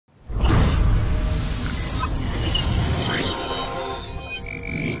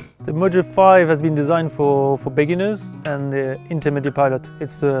The Mojo 5 has been designed for beginners and the intermediate pilot.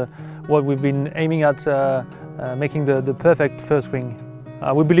 It's what we've been aiming at, making the perfect first wing.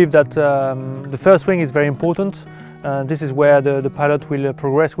 We believe that the first wing is very important. This is where the pilot will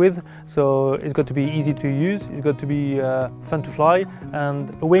progress with, so it's got to be easy to use, it's got to be fun to fly, and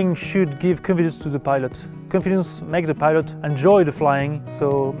a wing should give confidence to the pilot. Confidence makes the pilot enjoy the flying,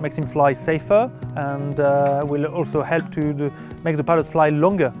 so makes him fly safer, and will also help to make the pilot fly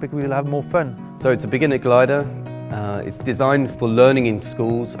longer because we'll have more fun. So it's a beginner glider. It's designed for learning in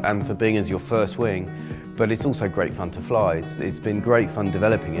schools and for being as your first wing, but it's also great fun to fly. It's been great fun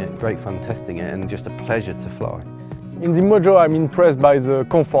developing it, great fun testing it, and just a pleasure to fly. In the Mojo, I'm impressed by the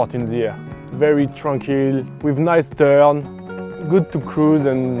comfort in the air. Very tranquil, with nice turn, good to cruise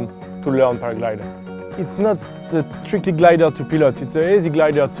and to learn paraglider. It's not a tricky glider to pilot, it's an easy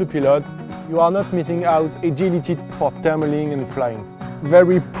glider to pilot. You are not missing out agility for thermaling and flying.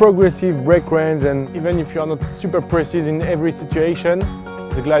 Very progressive brake range, and even if you are not super precise in every situation,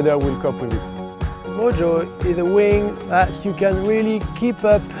 the glider will cope with it. Mojo is a wing that you can really keep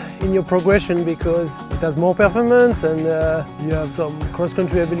up in your progression because it has more performance and you have some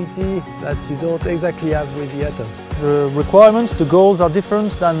cross-country ability that you don't exactly have with the Atom. The requirements, the goals are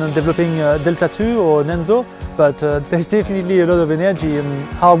different than developing Delta 2 or Nenzo, but there's definitely a lot of energy and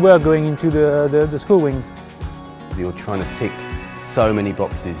hard work going into the school wings. You're trying to tick so many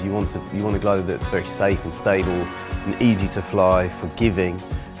boxes. You want a glider that's very safe and stable and easy to fly, forgiving,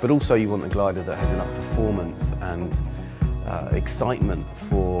 but also you want a glider that has enough performance and excitement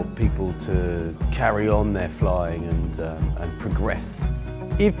for people to carry on their flying and progress.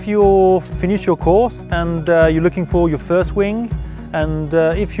 If you finish your course and you're looking for your first wing, and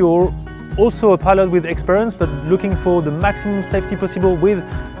if you're also a pilot with experience but looking for the maximum safety possible with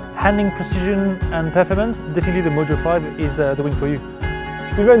handling precision and performance, definitely the Mojo 5 is the wing for you.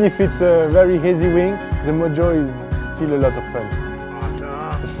 Even if it's a very hazy wing, the Mojo is still a lot of fun.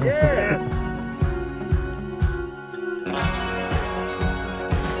 Awesome! Yes!